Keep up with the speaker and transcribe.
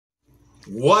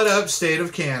What up, state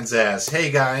of Kansas? Hey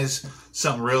guys,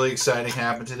 something really exciting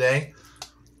happened today.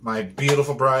 My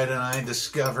beautiful bride and I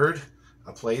discovered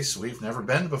a place we've never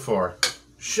been before.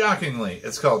 Shockingly,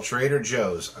 it's called Trader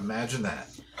Joe's. Imagine that.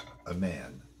 A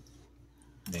man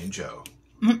named Joe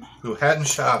who hadn't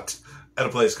shopped at a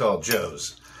place called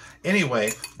Joe's.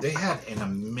 Anyway, they had an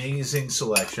amazing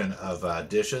selection of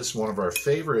dishes. One of our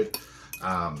favorite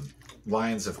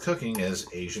lines of cooking is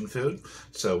Asian food.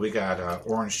 So we got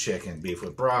orange chicken, beef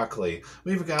with broccoli.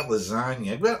 We've got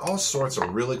lasagna. We've got all sorts of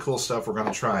really cool stuff we're going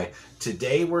to try.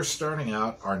 Today we're starting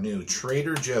out our new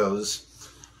Trader Joe's.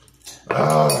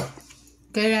 Get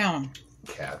down.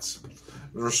 Cats.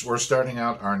 We're starting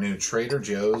out our new Trader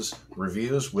Joe's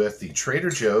reviews with the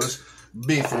Trader Joe's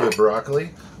beef with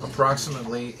broccoli.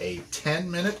 Approximately a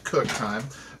 10-minute cook time.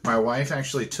 My wife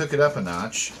actually took it up a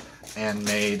notch and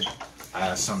made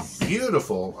some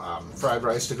beautiful fried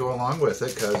rice to go along with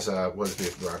it, because what is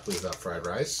beef broccoli without fried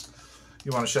rice?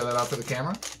 You want to show that out for the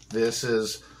camera? This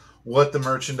is what the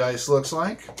merchandise looks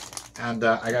like. And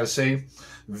I got to say,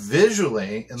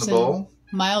 visually in the bowl,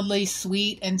 mildly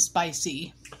sweet and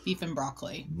spicy beef and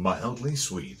broccoli. Mildly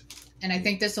sweet. And I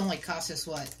think this only cost us,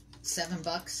 what,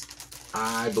 $7?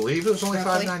 I believe it was only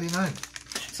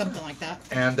 $5.99. Something like that.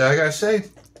 And I got to say,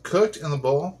 cooked in the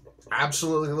bowl,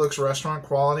 absolutely looks restaurant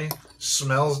quality.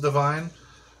 Smells divine.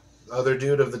 Other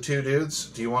dude of the two dudes,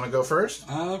 do you want to go first?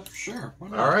 Sure.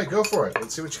 All right, go for it.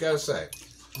 Let's see what you got to say.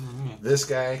 This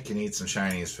guy can eat some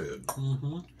Chinese food.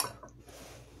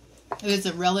 It's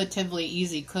a relatively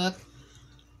easy cook.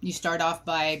 You start off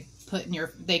by putting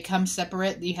they come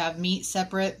separate. You have meat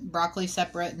separate, broccoli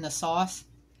separate, and the sauce.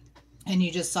 And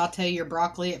you just saute your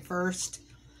broccoli at first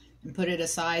and put it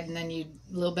aside, and then a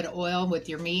little bit of oil with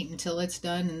your meat until it's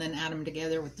done, and then add them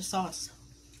together with the sauce.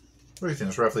 What do you think?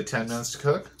 It's roughly 10 minutes to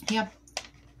cook? Yeah.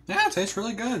 Yeah, it tastes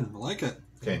really good. I like it.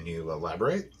 Can you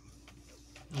elaborate?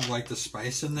 I like the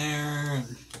spice in there.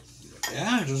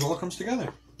 Yeah, it just all comes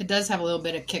together. It does have a little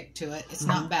bit of kick to it. It's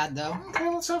not bad, though. Okay,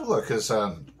 let's have a look, because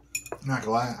I'm not going to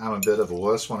lie, I'm a bit of a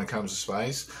wuss when it comes to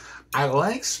spice. I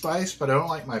like spice, but I don't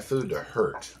like my food to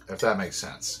hurt, if that makes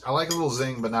sense. I like a little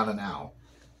zing, but not an ow.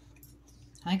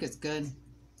 I think it's good.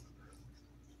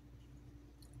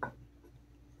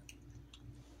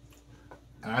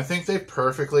 And I think they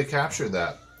perfectly captured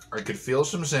that. I could feel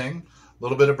some zing, a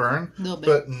little bit of burn,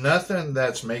 but nothing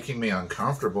that's making me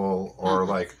uncomfortable or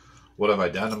like, what have I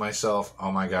done to myself?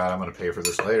 Oh my God, I'm going to pay for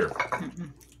this later.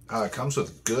 It comes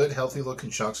with good,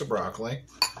 healthy-looking chunks of broccoli.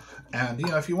 And, you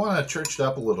know, if you want to church it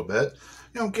up a little bit,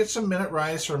 you know, get some minute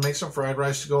rice or make some fried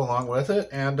rice to go along with it.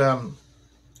 And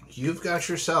you've got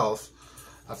yourself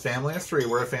a family of three.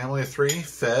 We're a family of three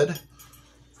fed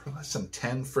for less than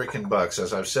 10 freaking bucks.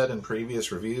 As I've said in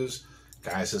previous reviews,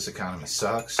 guys, this economy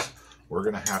sucks. We're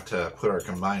going to have to put our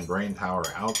combined brain power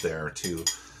out there to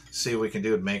see what we can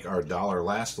do to make our dollar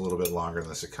last a little bit longer in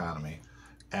this economy.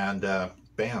 And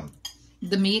bam.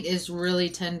 The meat is really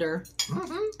tender.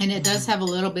 And it does have a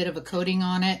little bit of a coating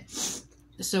on it,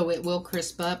 so it will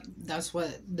crisp up. That's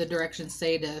what the directions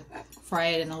say, to fry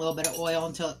it in a little bit of oil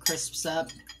until it crisps up.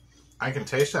 I can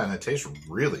taste that, and it tastes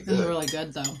really good. It's really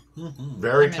good, though.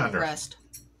 Very I'm tender. Impressed.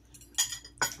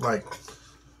 Like,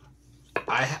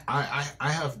 I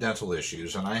have dental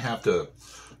issues, and I have to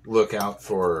look out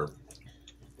for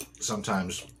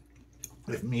sometimes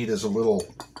if meat is a little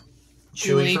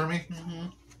chewy for me.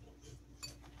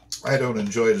 I don't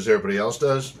enjoy it as everybody else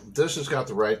does. This has got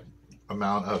the right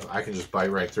amount of, I can just bite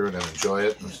right through it and enjoy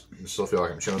it and still feel like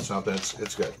I'm chewing something.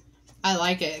 It's good. I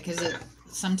like it because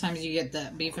sometimes you get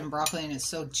that beef and broccoli and it's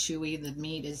so chewy. The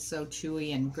meat is so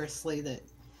chewy and gristly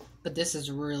but this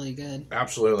is really good.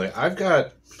 Absolutely. I've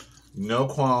got no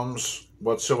qualms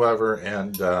whatsoever,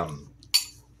 and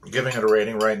giving it a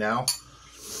rating right now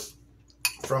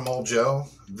from Old Joe.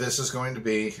 This is going to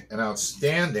be an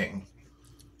outstanding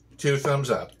 2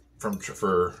 thumbs up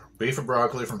for beef and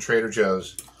broccoli from Trader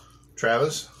Joe's.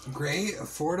 Travis? Great,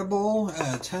 affordable,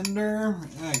 tender,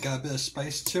 got a bit of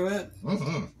spice to it.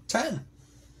 10.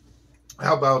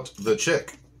 How about the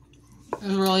chick? It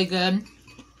was really good.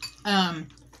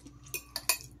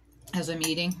 As I'm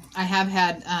eating, I have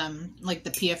had like the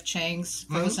P.F. Chang's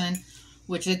frozen,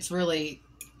 which it's really,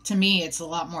 to me, it's a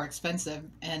lot more expensive,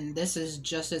 and this is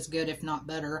just as good, if not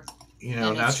better. You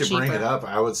know, now that you bring it up,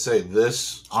 I would say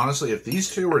this, honestly, if these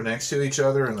two were next to each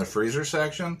other in the freezer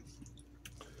section,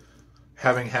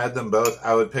 having had them both,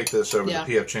 I would pick this over the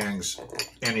P.F. Chang's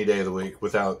any day of the week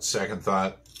without second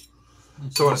thought.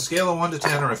 So on a scale of 1 to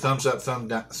 10 or a thumbs up, some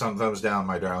thumbs down,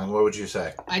 my darling, what would you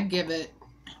say? I'd give it,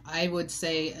 I would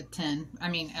say a 10. I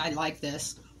mean, I like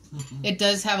this. It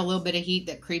does have a little bit of heat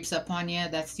that creeps up on you.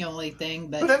 That's the only thing.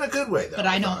 But in a good way, though. But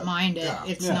I don't mind it. Yeah.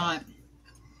 It's not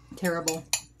terrible.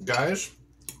 Guys,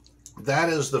 that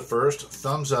is the first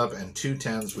thumbs up and 2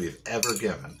 10s we've ever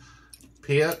given.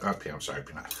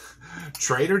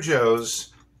 Trader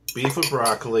Joe's beef with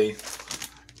broccoli.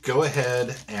 Go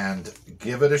ahead and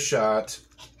give it a shot.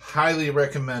 Highly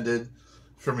recommended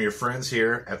from your friends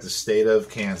here at the state of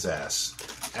Kansas.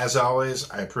 As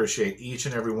always, I appreciate each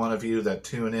and every one of you that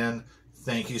tune in.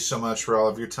 Thank you so much for all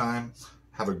of your time.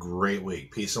 Have a great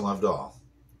week. Peace and love to all.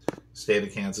 State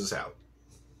of Kansas out.